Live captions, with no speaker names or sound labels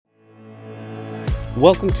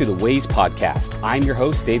Welcome to the Ways Podcast. I'm your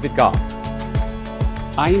host, David Goff.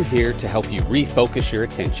 I am here to help you refocus your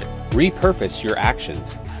attention, repurpose your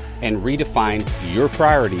actions, and redefine your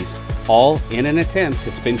priorities, all in an attempt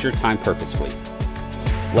to spend your time purposefully.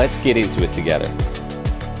 Let's get into it together.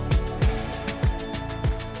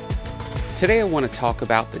 Today I want to talk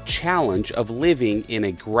about the challenge of living in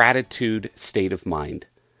a gratitude state of mind.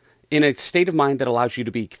 In a state of mind that allows you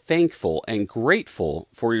to be thankful and grateful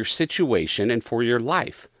for your situation and for your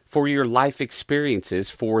life experiences,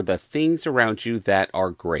 for the things around you that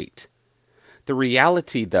are great. The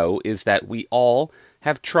reality, though, is that we all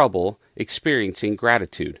have trouble experiencing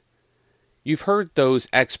gratitude. You've heard those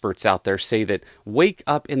experts out there say that wake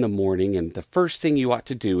up in the morning and the first thing you ought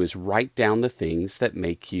to do is write down the things that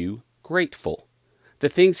make you grateful. The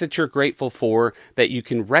things that you're grateful for that you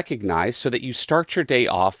can recognize so that you start your day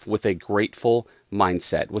off with a grateful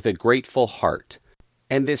mindset, with a grateful heart.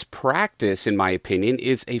 And this practice, in my opinion,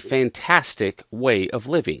 is a fantastic way of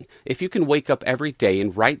living. If you can wake up every day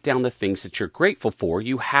and write down the things that you're grateful for,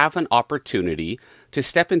 you have an opportunity to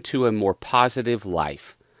step into a more positive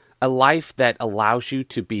life. A life that allows you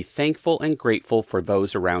to be thankful and grateful for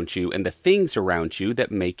those around you and the things around you that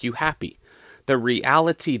make you happy. The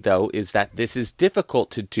reality, though, is that this is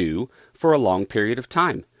difficult to do for a long period of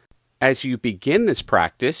time. As you begin this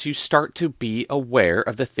practice, you start to be aware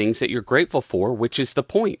of the things that you're grateful for, which is the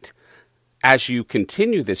point. As you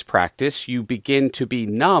continue this practice, you begin to be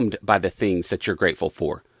numbed by the things that you're grateful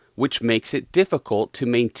for, which makes it difficult to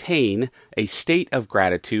maintain a state of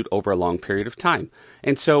gratitude over a long period of time.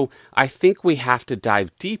 And so I think we have to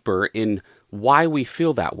dive deeper in why we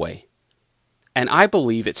feel that way. And I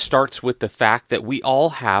believe it starts with the fact that we all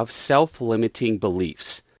have self-limiting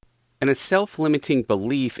beliefs. And a self-limiting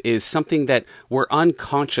belief is something that we're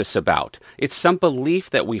unconscious about. It's some belief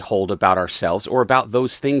that we hold about ourselves or about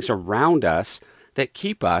those things around us that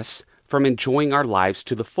keep us from enjoying our lives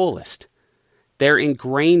to the fullest. They're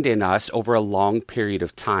ingrained in us over a long period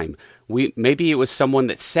of time. Maybe it was someone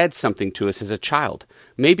that said something to us as a child.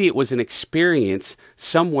 Maybe it was an experience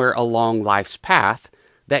somewhere along life's path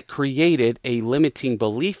that created a limiting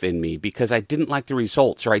belief in me because I didn't like the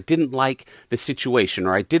results, or I didn't like the situation,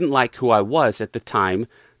 or I didn't like who I was at the time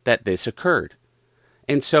that this occurred.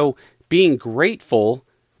 And so being grateful,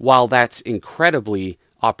 while that's incredibly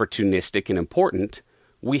opportunistic and important,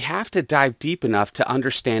 we have to dive deep enough to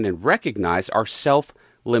understand and recognize our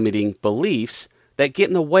self-limiting beliefs that get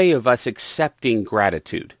in the way of us accepting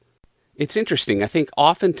gratitude. It's interesting. I think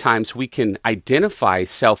oftentimes we can identify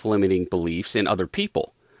self-limiting beliefs in other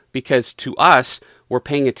people because to us, we're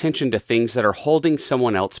paying attention to things that are holding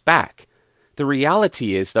someone else back. The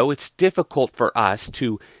reality is, though, it's difficult for us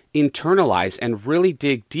to internalize and really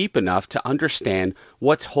dig deep enough to understand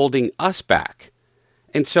what's holding us back.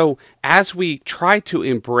 And so as we try to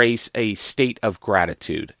embrace a state of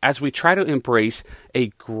gratitude, as we try to embrace a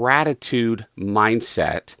gratitude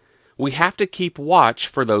mindset, we have to keep watch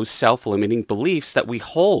for those self-limiting beliefs that we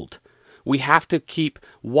hold. We have to keep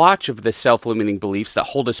watch of the self-limiting beliefs that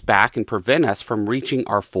hold us back and prevent us from reaching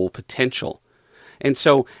our full potential. And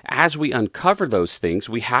so as we uncover those things,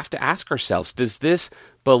 we have to ask ourselves, does this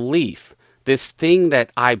belief, this thing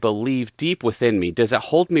that I believe deep within me, does it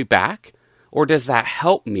hold me back? Or does that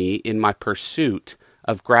help me in my pursuit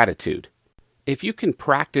of gratitude? If you can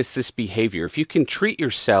practice this behavior, if you can treat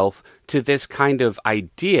yourself to this kind of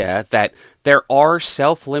idea that there are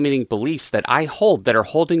self-limiting beliefs that I hold that are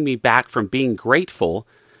holding me back from being grateful,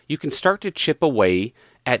 you can start to chip away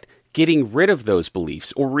at getting rid of those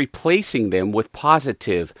beliefs or replacing them with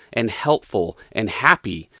positive and helpful and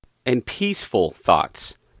happy and peaceful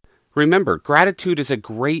thoughts. Remember, gratitude is a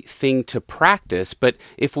great thing to practice, but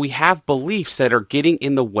if we have beliefs that are getting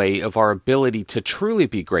in the way of our ability to truly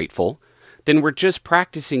be grateful, then we're just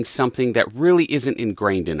practicing something that really isn't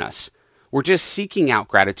ingrained in us. We're just seeking out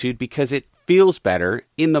gratitude because it feels better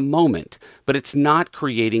in the moment, but it's not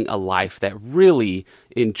creating a life that really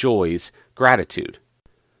enjoys gratitude.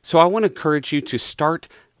 So I want to encourage you to start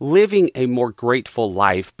living a more grateful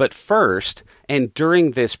life, but first, and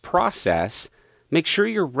during this process, make sure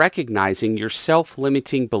you're recognizing your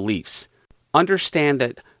self-limiting beliefs. Understand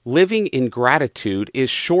that living in gratitude is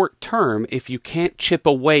short-term if you can't chip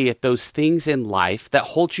away at those things in life that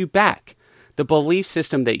hold you back. The belief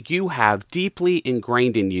system that you have deeply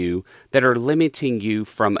ingrained in you that are limiting you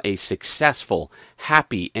from a successful,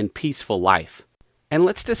 happy, and peaceful life. And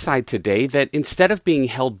let's decide today that instead of being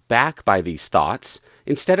held back by these thoughts,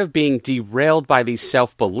 instead of being derailed by these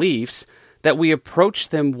self-beliefs, that we approach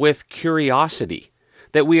them with curiosity,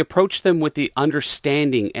 that we approach them with the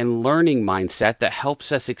understanding and learning mindset that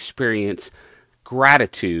helps us experience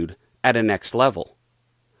gratitude at a next level.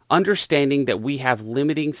 understanding that we have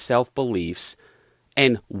limiting self-beliefs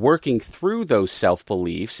and working through those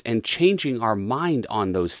self-beliefs and changing our mind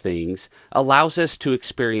on those things allows us to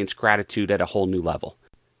experience gratitude at a whole new level.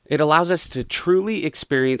 It allows us to truly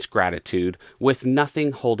experience gratitude with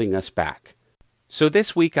nothing holding us back. So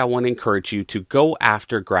this week, I want to encourage you to go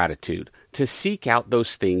after gratitude, to seek out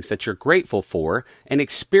those things that you're grateful for and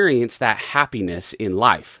experience that happiness in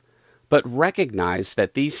life. But recognize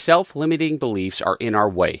that these self-limiting beliefs are in our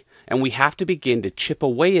way, and we have to begin to chip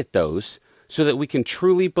away at those so that we can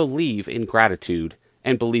truly believe in gratitude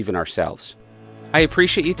and believe in ourselves. I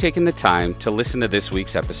appreciate you taking the time to listen to this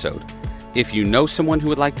week's episode. If you know someone who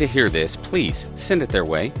would like to hear this, please send it their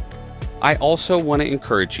way. I also want to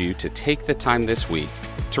encourage you to take the time this week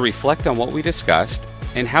to reflect on what we discussed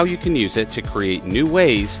and how you can use it to create new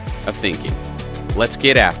ways of thinking. Let's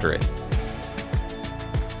get after it.